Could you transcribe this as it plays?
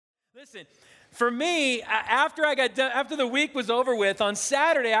Listen, for me, after the week was over with, on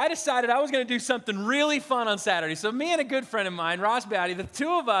Saturday, I decided I was going to do something really fun on Saturday. So me and a good friend of mine, Ross Batty, the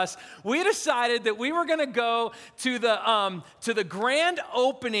two of us, we decided that we were going to go to the grand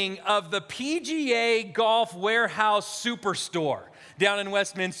opening of the PGA Golf Warehouse Superstore down in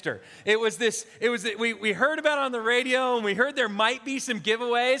Westminster. We heard about it on the radio, and we heard there might be some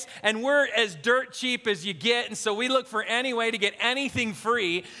giveaways, and we're as dirt cheap as you get, and so we look for any way to get anything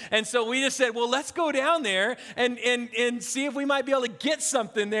free. And so we just said, well, let's go down there and see if we might be able to get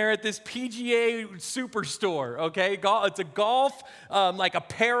something there at this PGA Superstore, okay? It's a golf, like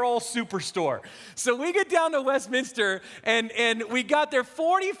apparel superstore. So we get down to Westminster, and we got there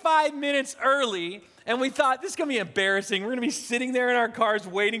 45 minutes early. And we thought, this is going to be embarrassing. We're going to be sitting there in our cars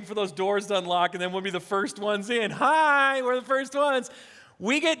waiting for those doors to unlock, and then we'll be the first ones in. Hi, we're the first ones.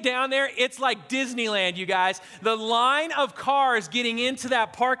 We get down there, it's like Disneyland, you guys. The line of cars getting into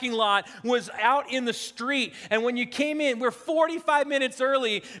that parking lot was out in the street. And when you came in, we're 45 minutes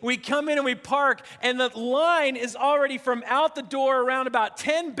early. We come in and we park, and the line is already from out the door around about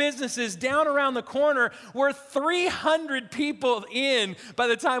 10 businesses down around the corner. We're 300 people in by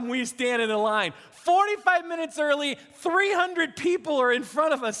the time we stand in the line. 45 minutes early, 300 people are in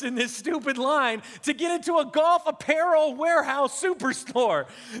front of us in this stupid line to get into a golf apparel warehouse superstore.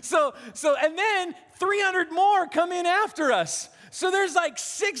 And then 300 more come in after us. So there's like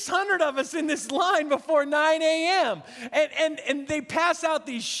 600 of us in this line before 9 a.m. And they pass out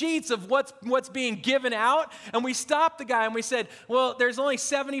these sheets of what's being given out. And we stopped the guy and we said, well, there's only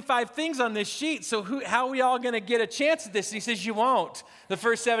 75 things on this sheet. So how are we all going to get a chance at this? And he says, you won't. The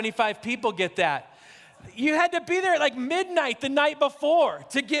first 75 people get that. You had to be there at like midnight the night before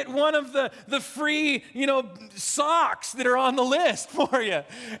to get one of the free, socks that are on the list for you.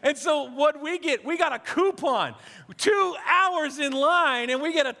 And so what we got a coupon. 2 hours in line, and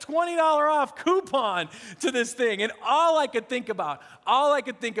we get a $20 off coupon to this thing. And all I could think about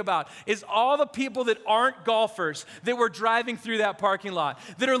is all the people that aren't golfers that were driving through that parking lot,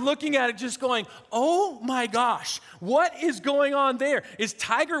 that are looking at it just going, oh my gosh, what is going on there? Is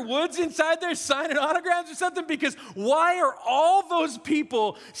Tiger Woods inside there signing autographs or something? Because why are all those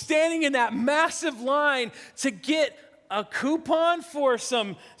people standing in that massive line to get a coupon for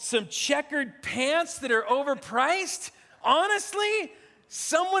some checkered pants that are overpriced? Honestly,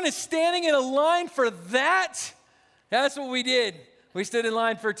 someone is standing in a line for that? That's what we did. We stood in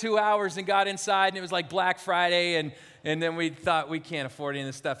line for 2 hours and got inside, and it was like Black Friday, and then we thought we can't afford any of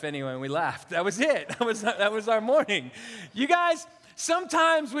this stuff anyway, and we left. That was it. That was our morning. You guys,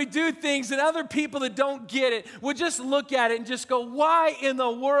 sometimes we do things that other people that don't get it will just look at it and just go, why in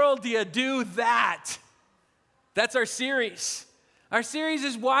the world do you do that? That's our series. Our series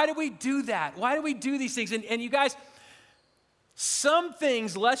is, why do we do that? Why do we do these things? And you guys, some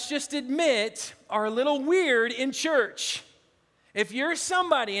things, let's just admit, are a little weird in church. If you're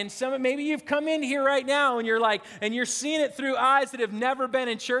somebody, and maybe you've come in here right now and you're seeing it through eyes that have never been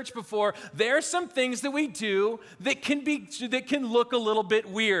in church before, there are some things that we do that can look a little bit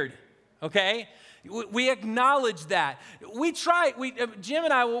weird, okay? We acknowledge that. Jim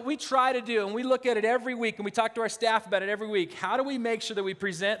and I, what we try to do, and we look at it every week, and we talk to our staff about it every week, how do we make sure that we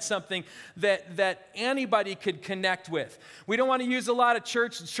present something that anybody could connect with? We don't want to use a lot of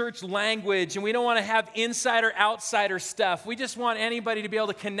church language, and we don't want to have insider-outsider stuff. We just want anybody to be able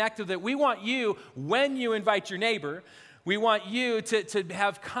to connect with it. We want you, when you invite your neighbor, we want you to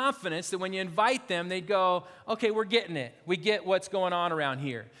have confidence that when you invite them, they go, okay, we're getting it. We get what's going on around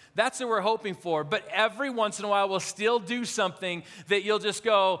here. That's what we're hoping for. But every once in a while, we'll still do something that you'll just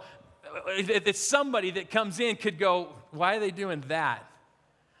go, if somebody that comes in could go, why are they doing that?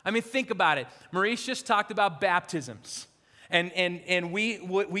 I mean, think about it. Maurice just talked about baptisms. And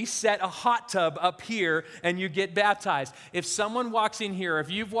we set a hot tub up here and you get baptized. If someone walks in here, if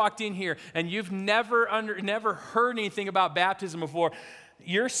you've walked in here and you've never heard anything about baptism before,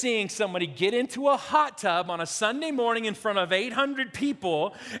 you're seeing somebody get into a hot tub on a Sunday morning in front of 800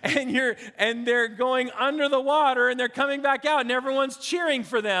 people, and they're going under the water and they're coming back out and everyone's cheering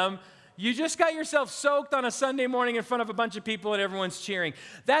for them. You just got yourself soaked on a Sunday morning in front of a bunch of people and everyone's cheering.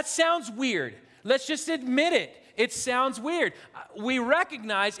 That sounds weird. Let's just admit it. It sounds weird. We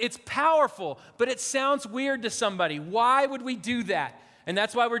recognize it's powerful, but it sounds weird to somebody. Why would we do that? And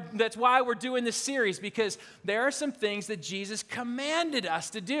that's why we're doing this series, because there are some things that Jesus commanded us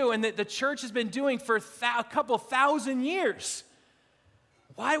to do and that the church has been doing for a couple thousand years.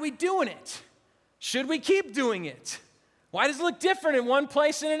 Why are we doing it? Should we keep doing it? Why does it look different in one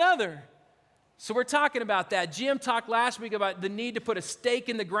place than another? So we're talking about that. Jim talked last week about the need to put a stake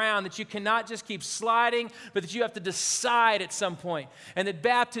in the ground, that you cannot just keep sliding, but that you have to decide at some point. And that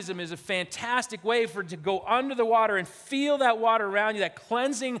baptism is a fantastic way for it to go under the water and feel that water around you, that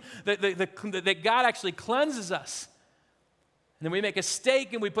cleansing, that God actually cleanses us. And then we make a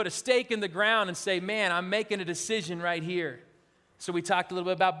stake, and we put a stake in the ground and say, man, I'm making a decision right here. So we talked a little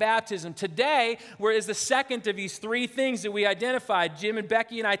bit about baptism. Today, is the second of these three things that we identified. Jim and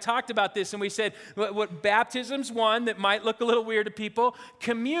Becky and I talked about this, and we said what baptism's one that might look a little weird to people.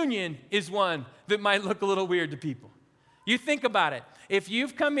 Communion is one that might look a little weird to people. You think about it. If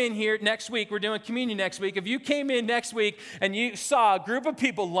you've come in here next week, we're doing communion next week. If you came in next week and you saw a group of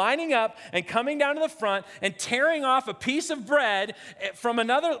people lining up and coming down to the front and tearing off a piece of bread from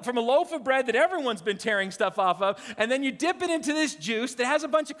a loaf of bread that everyone's been tearing stuff off of, and then you dip it into this juice that has a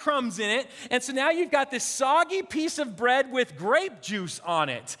bunch of crumbs in it, and so now you've got this soggy piece of bread with grape juice on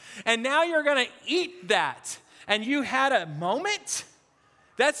it, and now you're going to eat that, and you had a moment?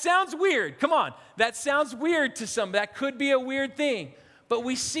 That sounds weird. Come on. That sounds weird to some. That could be a weird thing. But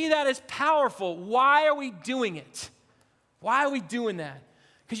we see that as powerful. Why are we doing it? Why are we doing that?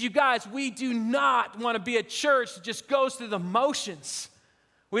 Because you guys, we do not want to be a church that just goes through the motions.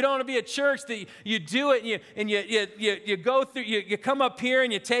 We don't want to be a church that you do it and you go through, you come up here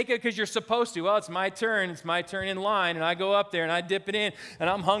and you take it because you're supposed to. Well, it's my turn in line, and I go up there and I dip it in, and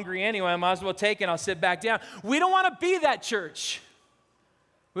I'm hungry anyway. I might as well take it and I'll sit back down. We don't want to be that church.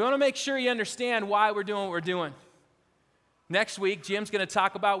 We want to make sure you understand why we're doing what we're doing. Next week, Jim's going to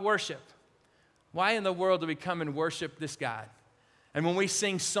talk about worship. Why in the world do we come and worship this God? And when we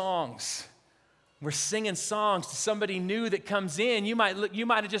sing songs, we're singing songs to somebody new that comes in. You might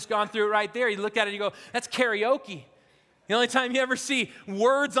have just gone through it right there. You look at it and you go, that's karaoke. The only time you ever see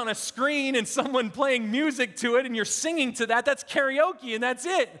words on a screen and someone playing music to it and you're singing to that, that's karaoke and that's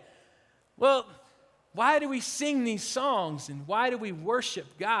it. Well, why do we sing these songs and why do we worship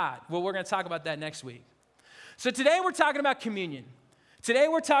God? Well, we're going to talk about that next week. So today we're talking about communion. Today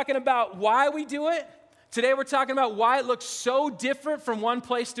we're talking about why we do it. Today we're talking about why it looks so different from one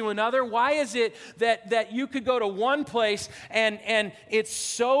place to another. Why is it that you could go to one place and it's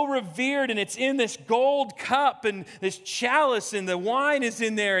so revered and it's in this gold cup and this chalice and the wine is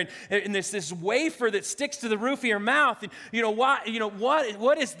in there and this wafer that sticks to the roof of your mouth. And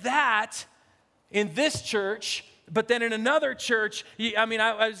what is that in this church? But then in another church, I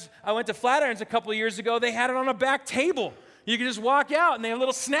went to Flatirons a couple of years ago. They had it on a back table. You can just walk out and they have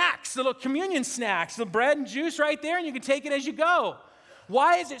little snacks, little communion snacks, the bread and juice right there, and you can take it as you go.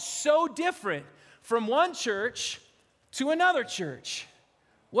 Why is it so different from one church to another church?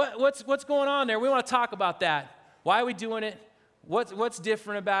 What's going on there? We want to talk about that. Why are we doing it? What's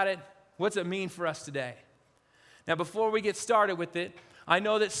different about it? What's it mean for us today? Now, before we get started with it, I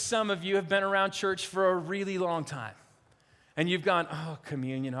know that some of you have been around church for a really long time. And you've gone, oh,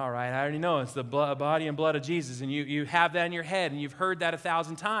 communion, all right, I already know it's the body and blood of Jesus. And you have that in your head, and you've heard that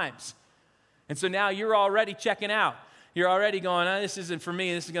 1,000 times. And so now you're already checking out. You're already going, this isn't for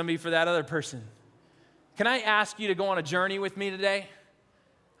me, this is going to be for that other person. Can I ask you to go on a journey with me today?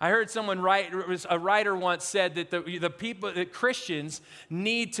 I heard someone write, a writer once said that the Christians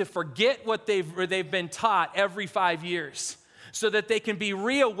need to forget what they've been taught every 5 years, so that they can be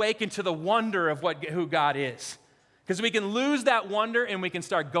reawakened to the wonder of who God is. Because we can lose that wonder and we can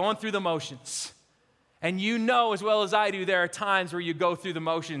start going through the motions. And you know as well as I do, there are times where you go through the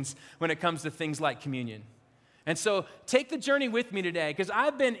motions when it comes to things like communion. And so take the journey with me today, because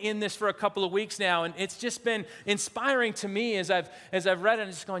I've been in this for a couple of weeks now, and it's just been inspiring to me as I've read it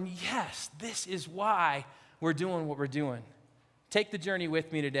and just going, yes, this is why we're doing what we're doing. Take the journey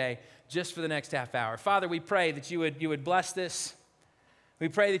with me today, just for the next half hour. Father, we pray that you would bless this. We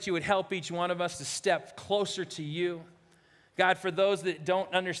pray that you would help each one of us to step closer to you. God, for those that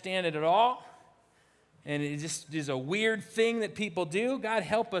don't understand it at all, and it just is a weird thing that people do, God,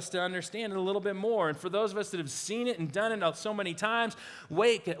 help us to understand it a little bit more. And for those of us that have seen it and done it so many times,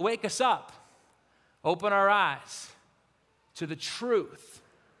 wake us up. Open our eyes to the truth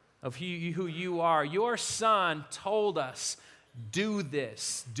of who you are. Your Son told us, do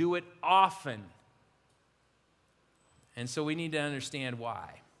this, do it often. And so we need to understand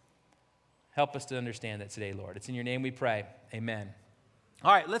why. Help us to understand that today, Lord. It's in your name we pray. Amen.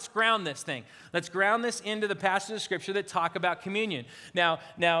 All right, let's ground this thing. Let's ground this into the passages of Scripture that talk about communion. Now,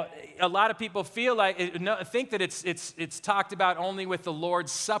 a lot of people think that it's talked about only with the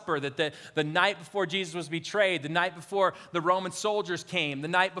Lord's Supper, that the night before Jesus was betrayed, the night before the Roman soldiers came, the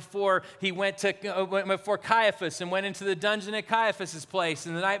night before he went before Caiaphas and went into the dungeon at Caiaphas's place,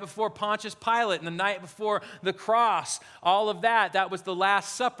 and the night before Pontius Pilate, and the night before the cross. All of that was the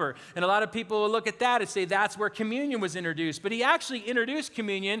Last Supper. And a lot of people will look at that and say that's where communion was introduced. But he actually introduced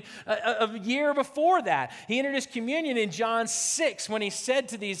communion a year before that. He introduced communion in John 6 when he said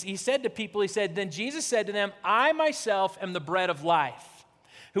to people, then Jesus said to them, I myself am the bread of life.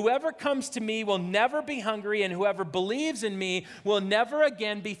 Whoever comes to me will never be hungry, and whoever believes in me will never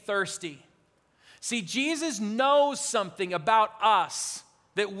again be thirsty. See, Jesus knows something about us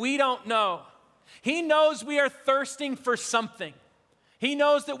that we don't know. He knows we are thirsting for something. He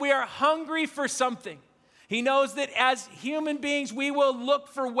knows that we are hungry for something. He knows that as human beings, we will look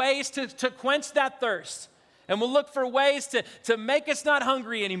for ways to quench that thirst. And we'll look for ways to make us not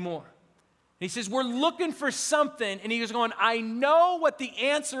hungry anymore. And he says, we're looking for something. And he was going, I know what the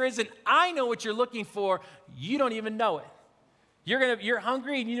answer is, and I know what you're looking for. You don't even know it. You're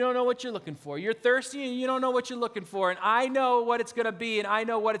hungry, and you don't know what you're looking for. You're thirsty, and you don't know what you're looking for. And I know what it's going to be, and I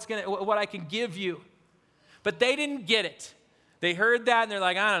know what I can give you. But they didn't get it. They heard that, and they're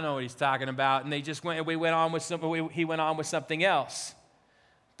like, I don't know what he's talking about. And he went on with something else.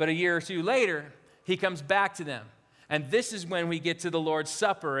 But a year or two later, he comes back to them. And this is when we get to the Lord's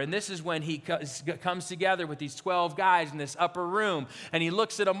Supper. And this is when he comes together with these 12 guys in this upper room. And he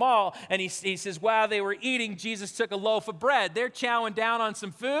looks at them all, and he says, while they were eating, Jesus took a loaf of bread. They're chowing down on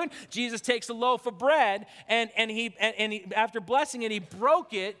some food. Jesus takes a loaf of bread, and he after blessing it, he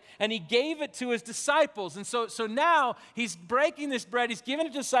broke it, and he gave it to his disciples. And so now he's breaking this bread. He's giving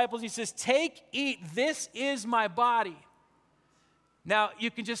it to disciples. He says, take, eat, this is my body. Now,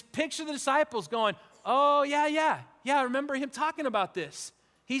 you can just picture the disciples going, oh, yeah, I remember him talking about this.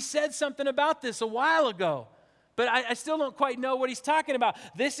 He said something about this a while ago, but I still don't quite know what he's talking about.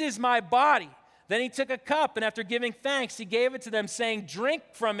 This is my body. Then he took a cup, and after giving thanks, he gave it to them, saying, drink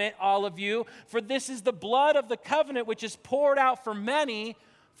from it, all of you, for this is the blood of the covenant, which is poured out for many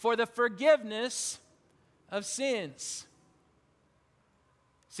for the forgiveness of sins.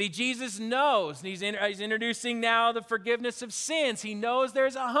 See, Jesus knows, and he's introducing now the forgiveness of sins. He knows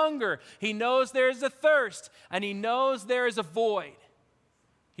there's a hunger. He knows there's a thirst. And he knows there is a void.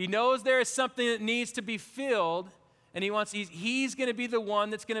 He knows there is something that needs to be filled. And he's going to be the one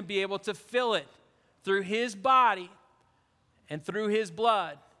that's going to be able to fill it through his body and through his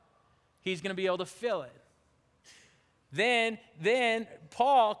blood. He's going to be able to fill it. Then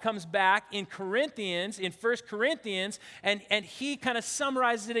Paul comes back in 1 Corinthians, and he kind of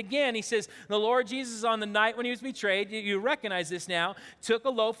summarizes it again. He says, the Lord Jesus, on the night when he was betrayed, you recognize this now, took a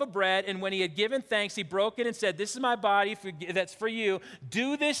loaf of bread, and when he had given thanks, he broke it and said, this is my body that's for you.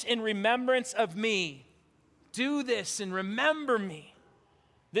 Do this in remembrance of me. Do this and remember me.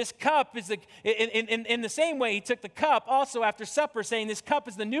 This cup is in the same way he took the cup also after supper, saying, this cup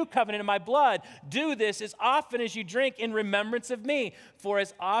is the new covenant in my blood. Do this as often as you drink in remembrance of me. For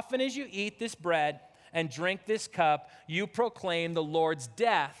as often as you eat this bread and drink this cup, you proclaim the Lord's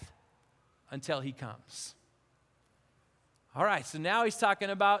death until he comes. All right, so now he's talking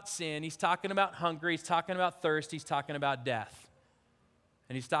about sin. He's talking about hunger. He's talking about thirst. He's talking about death.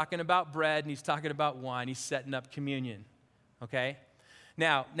 And he's talking about bread, and he's talking about wine. He's setting up communion, okay?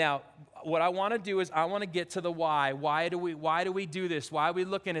 Now, what I want to do is I want to get to the why. Why do we do this? Why are we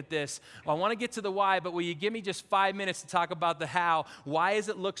looking at this? Well, I want to get to the why, but will you give me just 5 minutes to talk about the how? Why does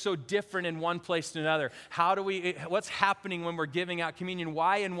it look so different in one place to another? What's happening when we're giving out communion?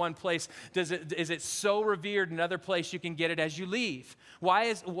 Why in one place is it so revered, another place you can get it as you leave? Why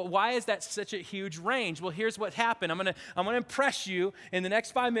is that such a huge range? Well, here's what happened. I'm going to impress you in the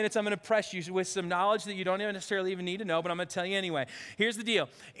next 5 minutes. I'm going to impress you with some knowledge that you don't necessarily even need to know, but I'm going to tell you anyway. Here's the deal.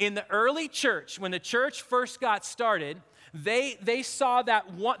 In the early church, when the church first got started, they saw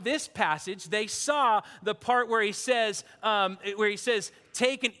this passage. They saw the part where he says,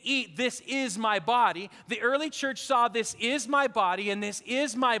 take and eat, this is my body. The early church saw this is my body and this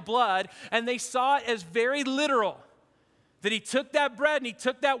is my blood, and they saw it as very literal. That he took that bread and he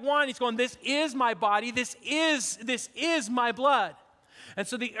took that wine, he's going, this is my body, this is my blood. And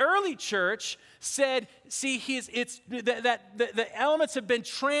so the early church said, see, the elements have been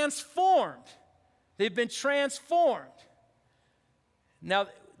transformed. They've been transformed. Now,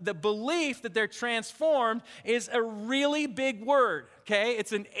 the belief that they're transformed is a really big word, okay?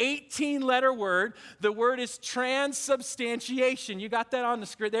 It's an 18-letter word. The word is transubstantiation. You got that on the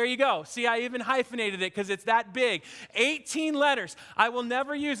screen? There you go. See, I even hyphenated it because it's that big. 18 letters. I will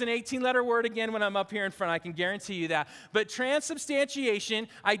never use an 18-letter word again when I'm up here in front. I can guarantee you that. But transubstantiation,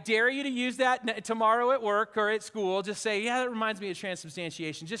 I dare you to use that tomorrow at work or at school. Just say, yeah, that reminds me of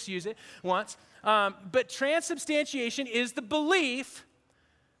transubstantiation. Just use it once. But transubstantiation is the belief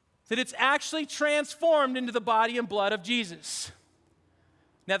that it's actually transformed into the body and blood of Jesus.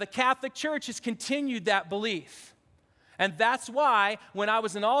 Now, the Catholic Church has continued that belief. And that's why, when I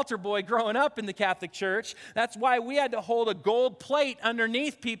was an altar boy growing up in the Catholic Church, that's why we had to hold a gold plate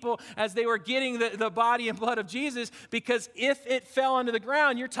underneath people as they were getting the body and blood of Jesus, because if it fell onto the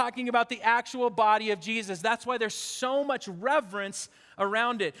ground, you're talking about the actual body of Jesus. That's why there's so much reverence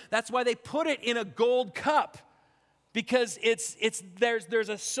around it. That's why they put it in a gold cup, because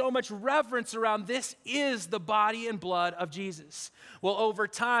there's so much reverence around this is the body and blood of Jesus. Well, over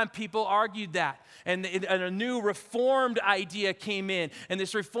time, people argued that, and a new reformed idea came in, and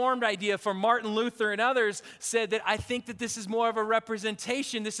this reformed idea from Martin Luther and others said that I think that this is more of a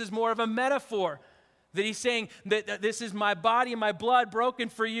representation, this is more of a metaphor. That he's saying that this is my body and my blood broken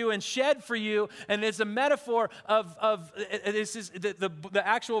for you and shed for you, and it's a metaphor of this is the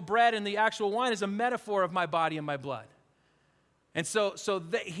actual bread and the actual wine is a metaphor of my body and my blood. And so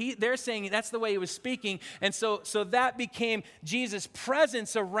they're saying that's the way he was speaking, and so that became Jesus'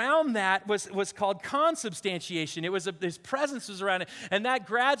 presence around that was called consubstantiation. His presence was around it, and that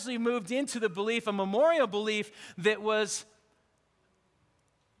gradually moved into the belief, a memorial belief that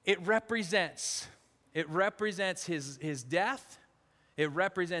it represents his death, it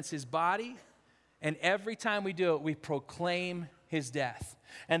represents his body, and every time we do it, we proclaim his death.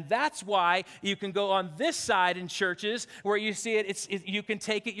 And that's why you can go on this side in churches where you see it, you can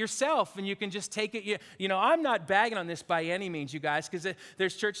take it yourself, and you can just take it. You know, I'm not bagging on this by any means, you guys, because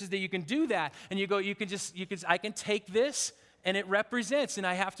there's churches that you can do that, and I can take this, and it represents, and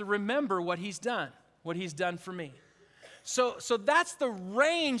I have to remember what he's done for me. So that's the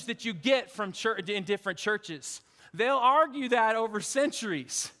range that you get from church in different churches. They'll argue that over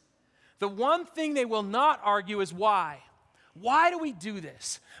centuries. The one thing they will not argue is why. Why do we do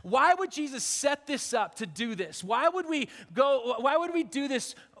this? Why would Jesus set this up to do this? Why would we do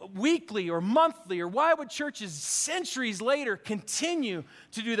this weekly or monthly? Or why would churches centuries later continue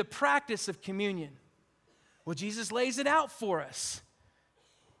to do the practice of communion? Well, Jesus lays it out for us.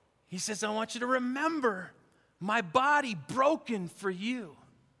 He says, I want you to remember my body broken for you.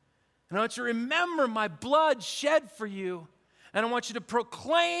 And I want you to remember my blood shed for you. And I want you to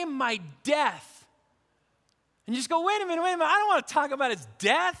proclaim my death. And you just go, wait a minute. I don't want to talk about his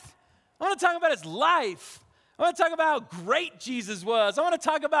death. I want to talk about his life. I want to talk about how great Jesus was. I want to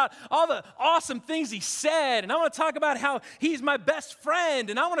talk about all the awesome things he said. And I want to talk about how he's my best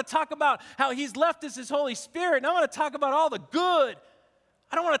friend. And I want to talk about how he's left us his Holy Spirit. And I want to talk about all the good.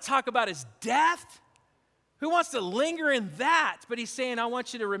 I don't want to talk about his death. Who wants to linger in that? But he's saying, I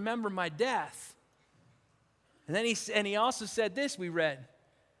want you to remember my death. And then he also said this, we read,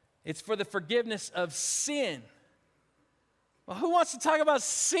 it's for the forgiveness of sin. Well, who wants to talk about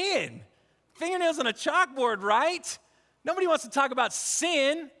sin? Fingernails on a chalkboard, right? Nobody wants to talk about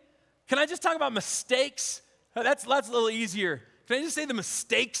sin. Can I just talk about mistakes? That's a little easier. Can I just say the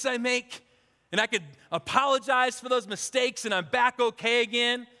mistakes I make? And I could apologize for those mistakes and I'm back okay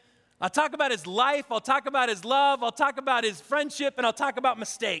again. I'll talk about his life, I'll talk about his love, I'll talk about his friendship, and I'll talk about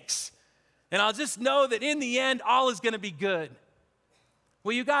mistakes. And I'll just know that in the end, all is going to be good.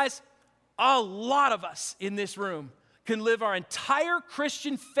 Well, you guys, a lot of us in this room can live our entire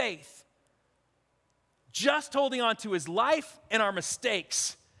Christian faith just holding on to his life and our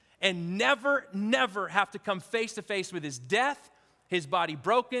mistakes and never have to come face to face with his death, his body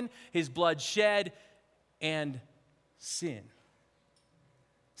broken, his blood shed, and sin.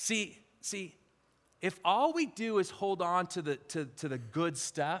 See, if all we do is hold on to the good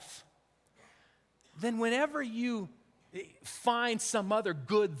stuff, then whenever you find some other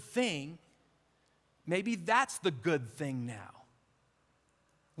good thing, maybe that's the good thing now.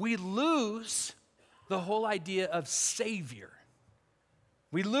 We lose the whole idea of Savior.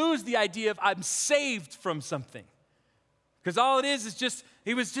 We lose the idea of I'm saved from something. Because all it is just,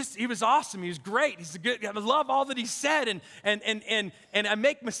 he was awesome. He was great. He's good. I love all that he said, and I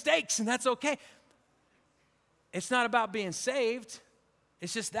make mistakes, and that's okay. It's not about being saved.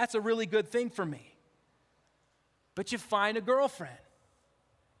 It's just that's a really good thing for me. But you find a girlfriend,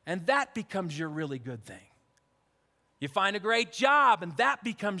 and that becomes your really good thing. You find a great job, and that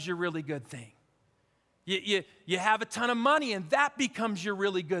becomes your really good thing. You have a ton of money, and that becomes your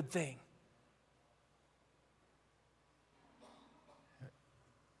really good thing.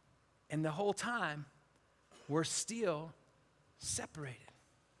 And the whole time, we're still separated.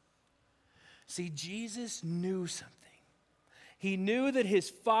 See, Jesus knew something. He knew that his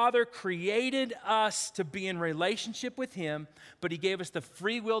Father created us to be in relationship with him, but he gave us the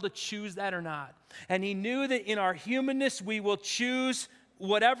free will to choose that or not. And he knew that in our humanness, we will choose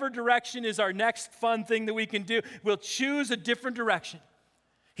whatever direction is our next fun thing that we can do. We'll choose a different direction.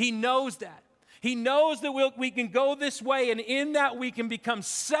 He knows that. He knows that we can go this way, and in that we can become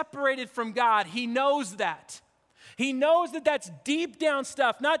separated from God. He knows that. He knows that that's deep down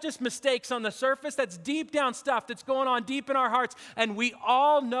stuff, not just mistakes on the surface. That's deep down stuff that's going on deep in our hearts, and we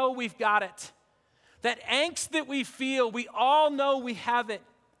all know we've got it. That angst that we feel, we all know we have it.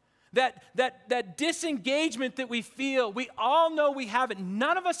 That disengagement that we feel, we all know we have it.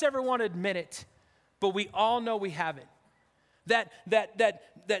 None of us ever want to admit it, but we all know we have it.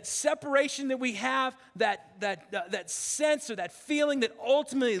 That separation that we have, that sense or that feeling that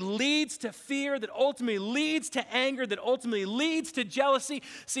ultimately leads to fear, that ultimately leads to anger, that ultimately leads to jealousy.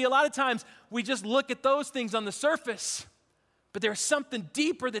 See, a lot of times we just look at those things on the surface, but there's something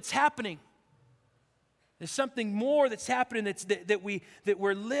deeper that's happening. There's something more that's happening that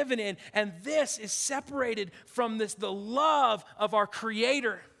we're living in, and this is separated from the love of our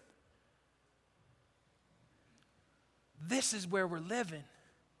Creator. This is where we're living.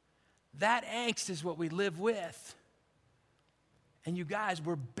 That angst is what we live with. And you guys,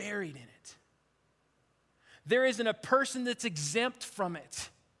 we're buried in it. There isn't a person that's exempt from it.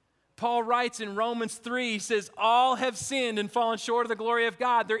 Paul writes in Romans 3, he says, all have sinned and fallen short of the glory of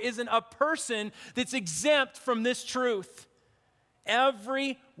God. There isn't a person that's exempt from this truth.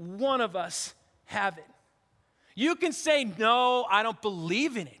 Every one of us have it. You can say, no, I don't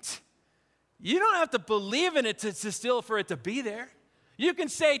believe in it. You don't have to believe in it to still for it to be there. You can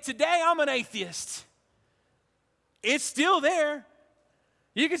say, today I'm an atheist. It's still there.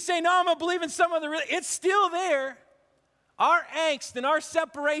 You can say, no, I'm going to believe in some other religion. It's still there. Our angst and our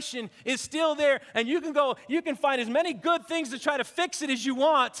separation is still there. And you can find as many good things to try to fix it as you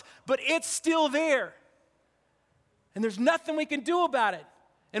want, but it's still there. And there's nothing we can do about it.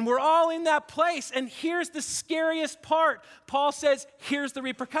 And we're all in that place. And here's the scariest part. Paul says, here's the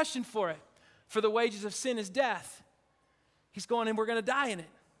repercussion for it. For the wages of sin is death. He's going, and we're going to die in it.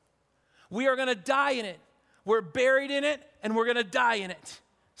 We are going to die in it. We're buried in it, and we're going to die in it.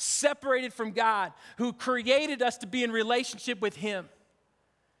 Separated from God, who created us to be in relationship with him.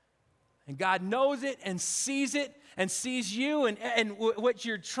 And God knows it and sees you and what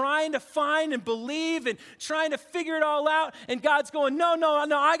you're trying to find and believe and trying to figure it all out. And God's going, no,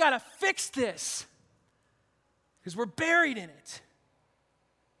 I got to fix this. Because we're buried in it.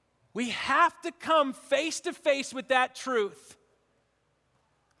 We have to come face to face with that truth.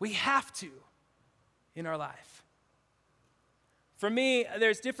 We have to in our life. For me,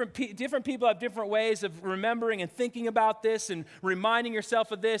 there's different people have different ways of remembering and thinking about this and reminding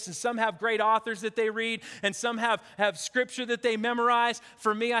yourself of this. And some have great authors that they read, and some have scripture that they memorize.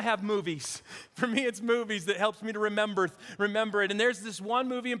 For me, I have movies. For me, it's movies that helps me to remember it. And there's this one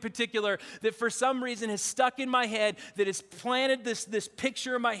movie in particular that for some reason has stuck in my head, that has planted this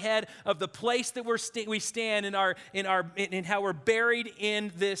picture in my head of the place that we stand in how we're buried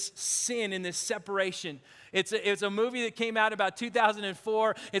in this sin, in this separation. It's a movie that came out about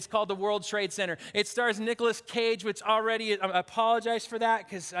 2004. It's called The World Trade Center. It stars Nicolas Cage, which already, I apologize for that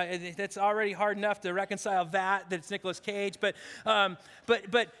because that's already hard enough to reconcile that it's Nicolas Cage. But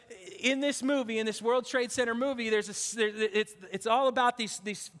in this movie, in this World Trade Center movie, it's all about these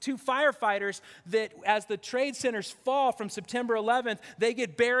two firefighters that as the trade centers fall from September 11th, they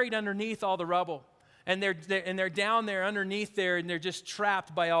get buried underneath all the rubble. And they're down there underneath there, and they're just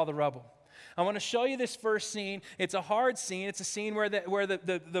trapped by all the rubble. I want to show you this first scene. It's a hard scene. It's a scene where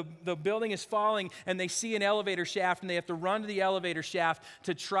the building is falling and they see an elevator shaft and they have to run to the elevator shaft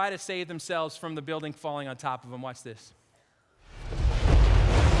to try to save themselves from the building falling on top of them. Watch this.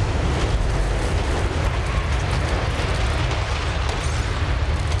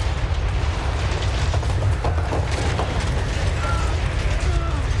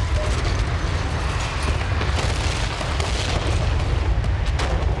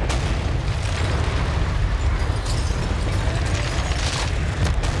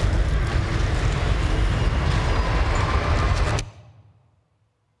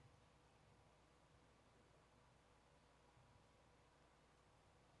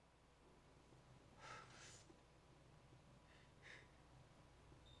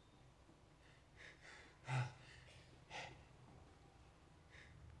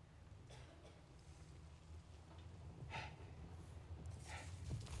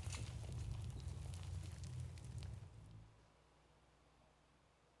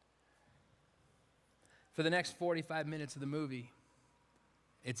 For the next 45 minutes of the movie,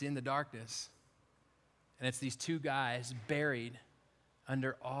 it's in the darkness. And it's these two guys buried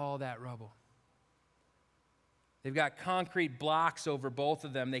under all that rubble. They've got concrete blocks over both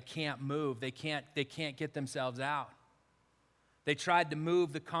of them. They can't move. They can't get themselves out. They tried to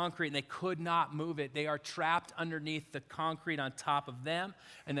move the concrete and they could not move it. They are trapped underneath the concrete on top of them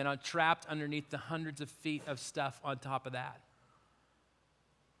and then trapped underneath the hundreds of feet of stuff on top of that.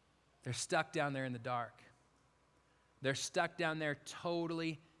 They're stuck down there in the dark. They're stuck down there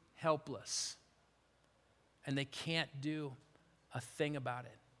totally helpless. And they can't do a thing about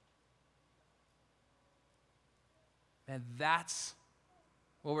it. And that's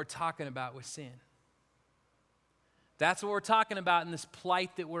what we're talking about with sin. That's what we're talking about in this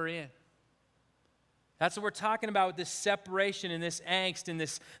plight that we're in. That's what we're talking about with this separation and this angst and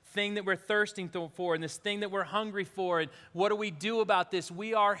this thing that we're thirsting for and this thing that we're hungry for. And what do we do about this?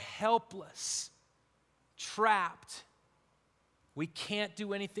 We are helpless, trapped. We can't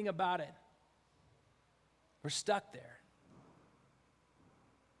do anything about it. We're stuck there.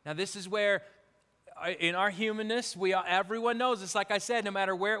 Now, this is where, in our humanness, everyone knows this. Like I said, no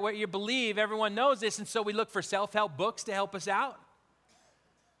matter what you believe, everyone knows this. And so we look for self-help books to help us out.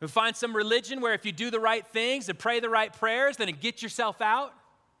 We find some religion where if you do the right things and pray the right prayers, then it gets yourself out.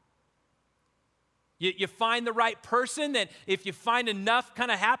 You find the right person, that if you find enough kind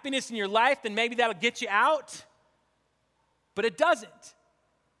of happiness in your life, then maybe that'll get you out. But it doesn't.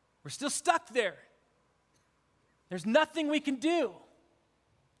 We're still stuck there. There's nothing we can do.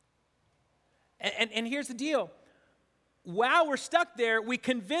 And here's the deal. While we're stuck there, we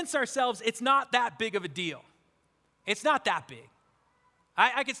convince ourselves it's not that big of a deal. It's not that big.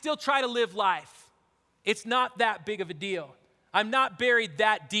 I can still try to live life. It's not that big of a deal. I'm not buried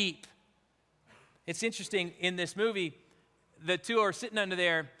that deep. It's interesting, in this movie, the two are sitting under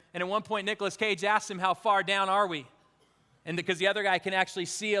there, and at one point Nicolas Cage asks him, how far down are we? And because the other guy can actually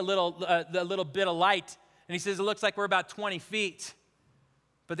see a little bit of light, and he says, it looks like we're about 20 feet.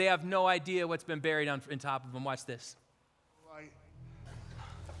 But they have no idea what's been buried on top of them. Watch this. Right.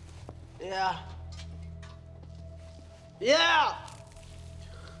 Yeah. Yeah!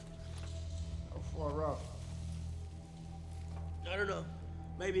 How far up? I don't know.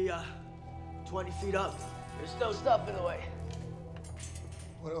 Maybe 20 feet up. There's no stuff in the way.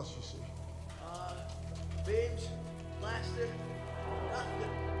 What else you see? Beams, plastic, nothing.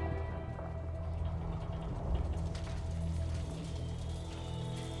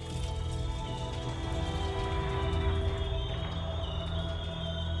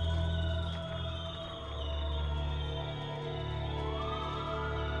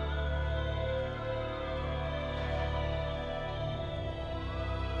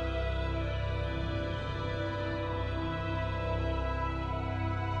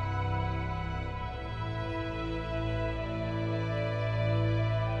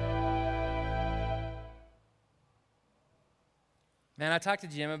 Man, I talked to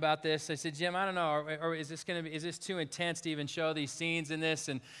Jim about this. I said, Jim, I don't know, or is this too intense to even show these scenes in this?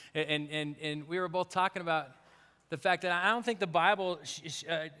 And we were both talking about the fact that I don't think the Bible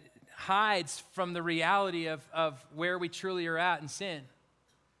hides from the reality of where we truly are at in sin.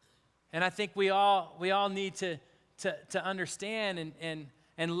 And I think we all need to understand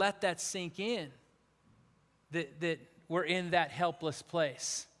and let that sink in, that we're in that helpless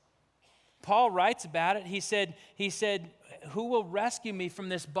place. Paul writes about it. He said, who will rescue me from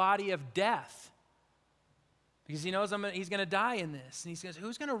this body of death? Because he knows he's going to die in this. And he says,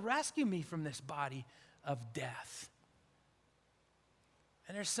 who's going to rescue me from this body of death?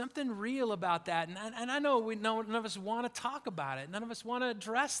 And there's something real about that. And I know none of us want to talk about it. None of us want to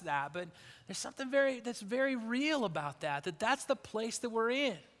address that. But there's something that's very real about that's the place that we're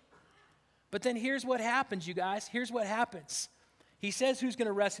in. But then here's what happens, you guys. Here's what happens. He says, who's going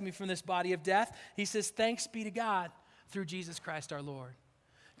to rescue me from this body of death? He says, thanks be to God through Jesus Christ our Lord.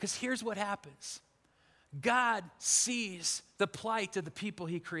 Because here's what happens. God sees the plight of the people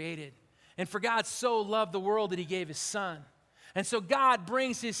he created. And for God so loved the world that he gave his son. And so God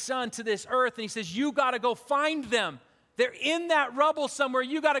brings his son to this earth and he says, you got to go find them. They're in that rubble somewhere.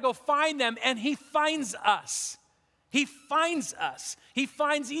 You got to go find them. And he finds us. He finds us. He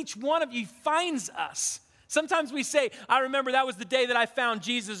finds each one of you. He finds us. Sometimes we say, I remember that was the day that I found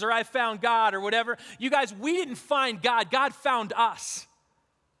Jesus or I found God or whatever. You guys, we didn't find God. God found us.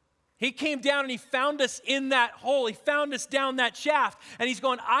 He came down and he found us in that hole. He found us down that shaft. And he's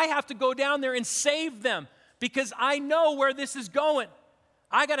going, I have to go down there and save them because I know where this is going.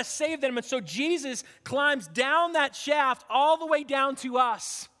 I got to save them. And so Jesus climbs down that shaft all the way down to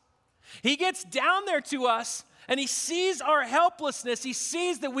us. He gets down there to us. And he sees our helplessness. He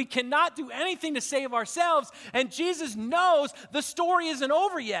sees that we cannot do anything to save ourselves. And Jesus knows the story isn't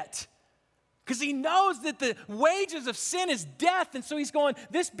over yet. Because he knows that the wages of sin is death. And so he's going,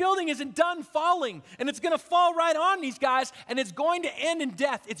 this building isn't done falling. And it's going to fall right on these guys. And it's going to end in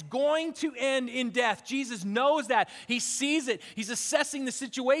death. It's going to end in death. Jesus knows that. He sees it. He's assessing the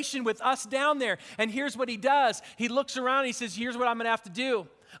situation with us down there. And here's what he does. He looks around and he says, here's what I'm going to have to do.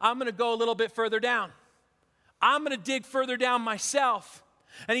 I'm going to go a little bit further down. I'm going to dig further down myself.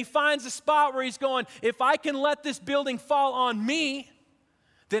 And he finds a spot where he's going, if I can let this building fall on me,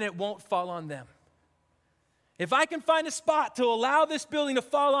 then it won't fall on them. If I can find a spot to allow this building to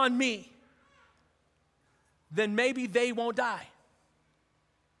fall on me, then maybe they won't die.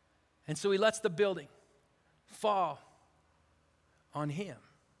 And so he lets the building fall on him.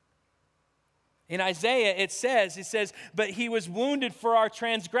 In Isaiah, it says, but he was wounded for our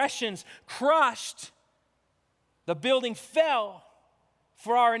transgressions, crushed. The building fell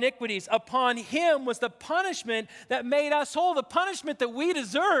for our iniquities. Upon him was the punishment that made us whole. The punishment that we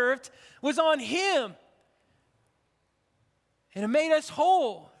deserved was on him. And it made us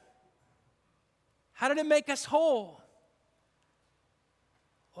whole. How did it make us whole?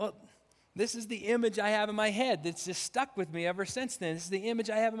 Well, this is the image I have in my head that's just stuck with me ever since then. This is the image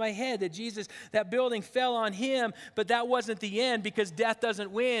I have in my head that Jesus, that building fell on him, but that wasn't the end because death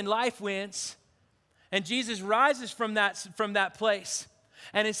doesn't win, life wins. And Jesus rises from that place.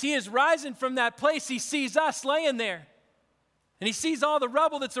 And as he is rising from that place, he sees us laying there. And he sees all the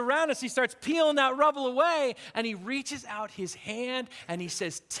rubble that's around us. He starts peeling that rubble away. And he reaches out his hand and he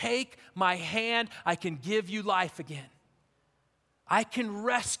says, take my hand. I can give you life again. I can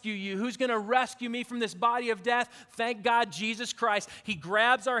rescue you. Who's going to rescue me from this body of death? Thank God, Jesus Christ. He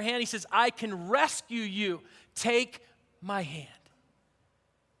grabs our hand. He says, I can rescue you. Take my hand.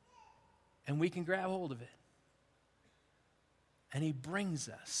 And we can grab hold of it. And he brings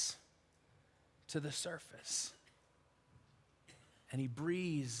us to the surface. And he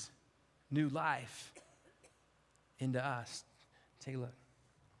breathes new life into us. Take a look.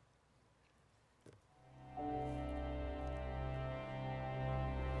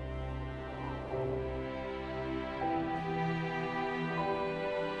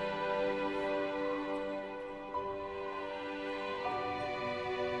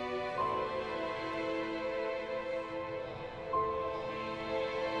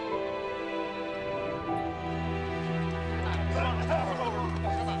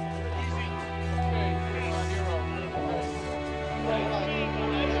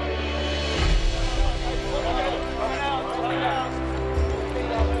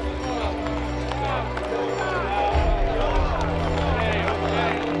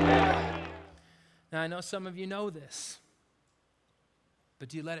 Now, I know some of you know this, but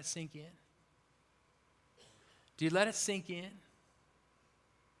do you let it sink in? Do you let it sink in?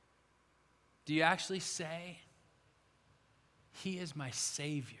 Do you actually say, he is my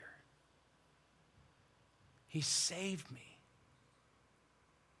Savior? He saved me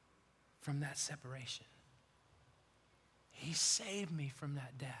from that separation. He saved me from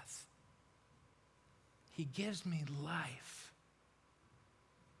that death. He gives me life.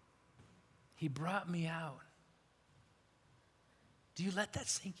 He brought me out. Do you let that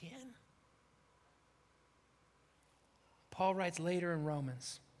sink in? Paul writes later in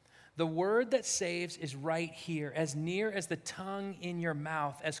Romans, the word that saves is right here, as near as the tongue in your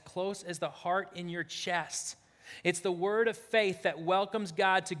mouth, as close as the heart in your chest. It's the word of faith that welcomes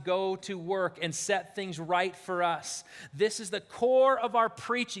God to go to work and set things right for us. This is the core of our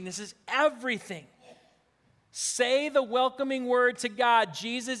preaching. This is everything. Say the welcoming word to God,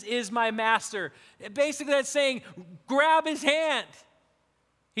 Jesus is my master. Basically, that's saying, grab his hand.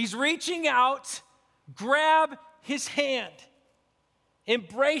 He's reaching out, grab his hand.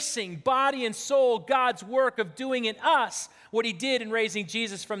 Embracing body and soul God's work of doing in us what he did in raising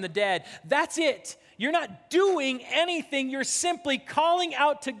Jesus from the dead. That's it. You're not doing anything. You're simply calling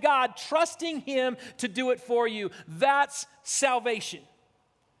out to God, trusting him to do it for you. That's salvation.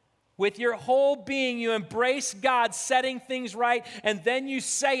 With your whole being, you embrace God setting things right, and then you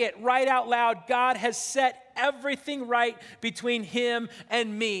say it right out loud. God has set everything right between him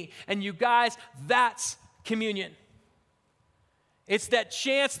and me. And you guys, that's communion. It's that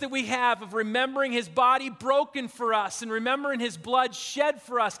chance that we have of remembering his body broken for us and remembering his blood shed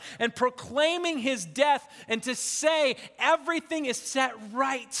for us and proclaiming his death and to say everything is set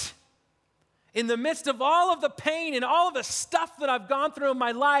right. In the midst of all of the pain and all of the stuff that I've gone through in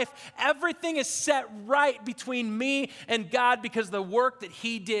my life, everything is set right between me and God because of the work that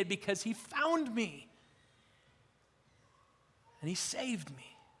he did, because he found me and he saved me.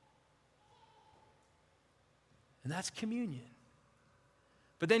 And that's communion.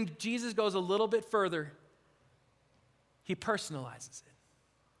 But then Jesus goes a little bit further. He personalizes it.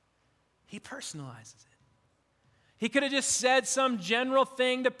 He personalizes it. He could have just said some general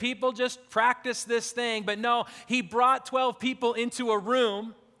thing to people, just practice this thing. But no, he brought 12 people into a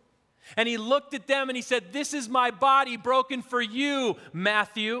room and he looked at them and he said, this is my body broken for you,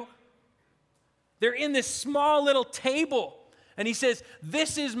 Matthew. They're in this small little table. And he says,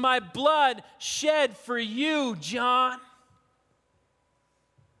 this is my blood shed for you, John.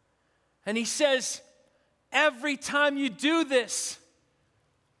 And he says, every time you do this,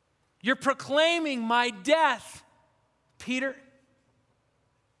 you're proclaiming my death, Peter.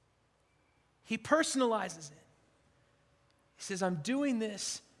 He personalizes it. He says, I'm doing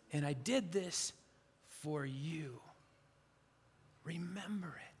this, and I did this for you.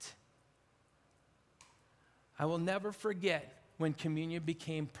 Remember it. I will never forget when communion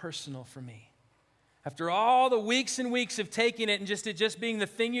became personal for me. After all the weeks and weeks of taking it and it just being the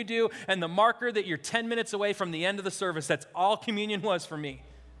thing you do and the marker that you're 10 minutes away from the end of the service, that's all communion was for me.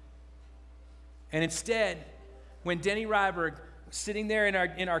 And instead, when Denny Ryberg, sitting there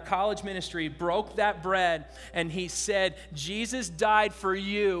in our college ministry, broke that bread and he said, Jesus died for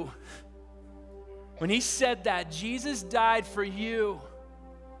you. When he said that, Jesus died for you.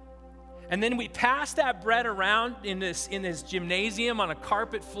 And then we passed that bread around in this gymnasium on a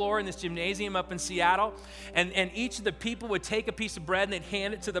carpet floor in this gymnasium up in Seattle. And each of the people would take a piece of bread and they'd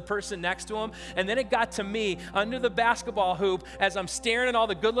hand it to the person next to them. And then it got to me under the basketball hoop as I'm staring at all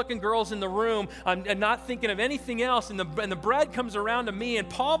the good-looking girls in the room. I'm not thinking of anything else. And the bread comes around to me. And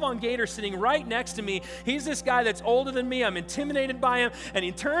Paul Von Gator sitting right next to me. He's this guy that's older than me. I'm intimidated by him. And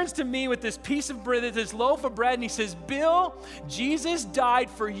he turns to me with this piece of bread, this loaf of bread. And he says, Bill, Jesus died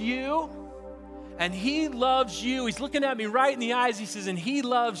for you. And he loves you. He's looking at me right in the eyes. He says, and he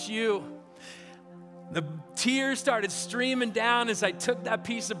loves you. The tears started streaming down as I took that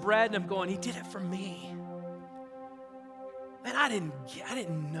piece of bread, and I'm going, he did it for me. Man, I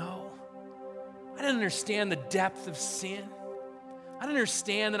didn't know. I didn't understand the depth of sin. I didn't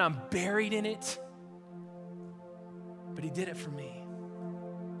understand that I'm buried in it. But he did it for me.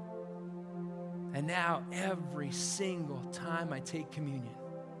 And now every single time I take communion,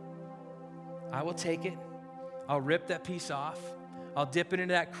 I will take it, I'll rip that piece off, I'll dip it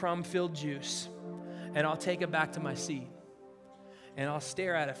into that crumb-filled juice, and I'll take it back to my seat, and I'll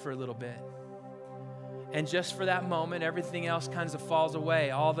stare at it for a little bit. And just for that moment, everything else kind of falls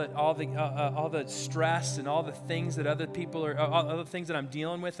away. All the stress and all the things that other people are, all the things that I'm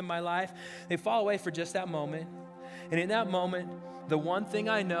dealing with in my life, they fall away for just that moment. And in that moment, the one thing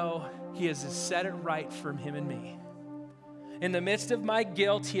I know, he has set it right for him and me. In the midst of my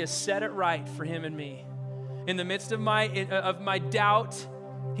guilt, he has set it right for him and me. In the midst of my doubt,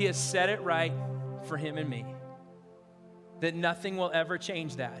 he has set it right for him and me. That nothing will ever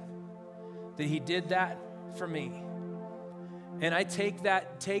change that. That he did that for me. And I take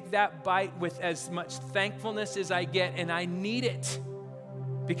that bite with as much thankfulness as I get, and I need it.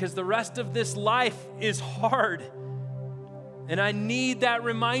 Because the rest of this life is hard. And I need that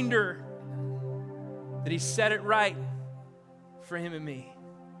reminder that he set it right for him and me.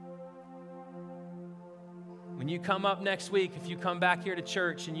 When you come up next week, if you come back here to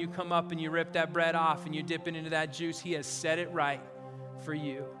church and you come up and you rip that bread off and you dip it into that juice, he has set it right for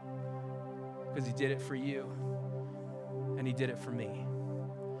you because he did it for you and he did it for me.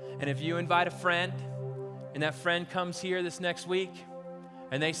 And if you invite a friend and that friend comes here this next week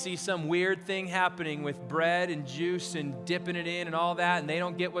and they see some weird thing happening with bread and juice and dipping it in and all that and they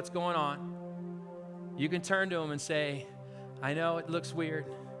don't get what's going on, you can turn to them and say, I know it looks weird,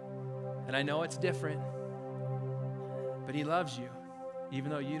 and I know it's different, but he loves you, even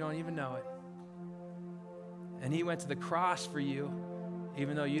though you don't even know it. And he went to the cross for you,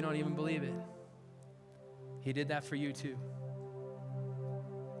 even though you don't even believe it. He did that for you too.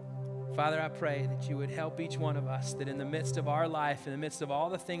 Father, I pray that you would help each one of us, that in the midst of our life, in the midst of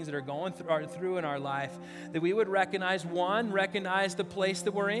all the things that are going through in our life, that we would recognize the place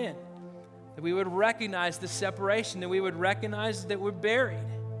that we're in. That we would recognize the separation, that we would recognize that we're buried.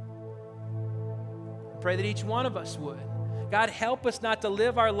 I pray that each one of us would. God, help us not to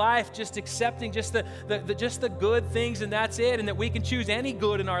live our life just accepting just the good things and that's it, and that we can choose any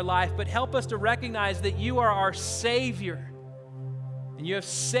good in our life, but help us to recognize that you are our Savior, and you have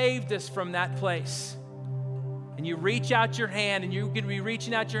saved us from that place. And you reach out your hand, and you could be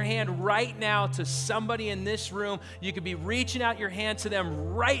reaching out your hand right now to somebody in this room. You could be reaching out your hand to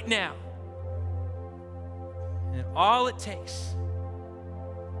them right now. And all it takes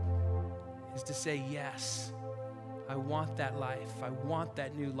is to say, yes, I want that life. I want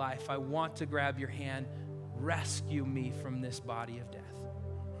that new life. I want to grab your hand rescue me from this body of death.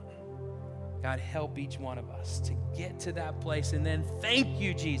 God, help each one of us to get to that place. And then thank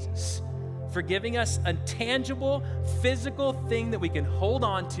you, Jesus, for giving us a tangible, physical thing that we can hold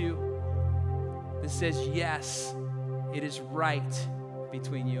on to that says, yes, it is right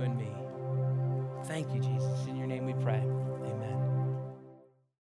between you and me. Thank you, Jesus. In your name we pray.